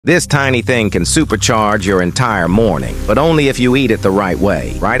This tiny thing can supercharge your entire morning, but only if you eat it the right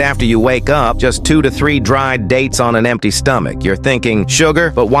way. Right after you wake up, just 2 to 3 dried dates on an empty stomach. You're thinking, sugar?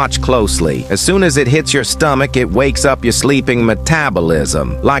 But watch closely. As soon as it hits your stomach, it wakes up your sleeping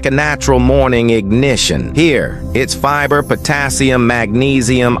metabolism, like a natural morning ignition. Here, its fiber, potassium,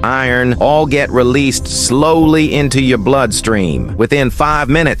 magnesium, iron, all get released slowly into your bloodstream. Within 5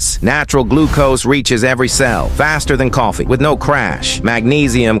 minutes, natural glucose reaches every cell, faster than coffee, with no crash.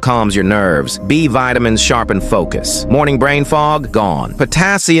 Magnesium calms your nerves. B vitamins sharpen focus. Morning brain fog? Gone.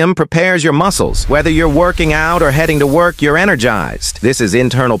 Potassium prepares your muscles. Whether you're working out or heading to work, you're energized. This is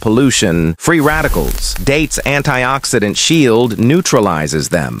internal pollution. Free radicals. Dates' antioxidant shield neutralizes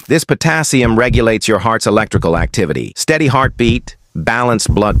them. This potassium regulates your heart's electrical activity. Steady heartbeat. Balanced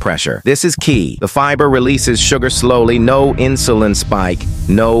blood pressure. This is key. The fiber releases sugar slowly, no insulin spike,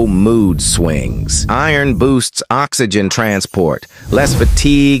 no mood swings. Iron boosts oxygen transport. Less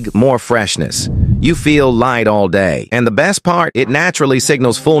fatigue, more freshness. You feel light all day. And the best part, it naturally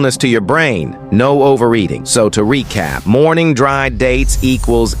signals fullness to your brain. No overeating. So to recap, morning dried dates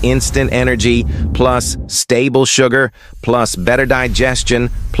equals instant energy, plus stable sugar, plus better digestion,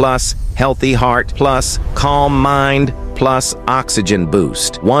 plus healthy heart, plus calm mind, plus oxygen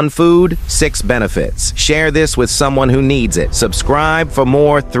boost. One food, 6 benefits. Share this with someone who needs it. Subscribe for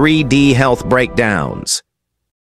more 3D health breakdowns.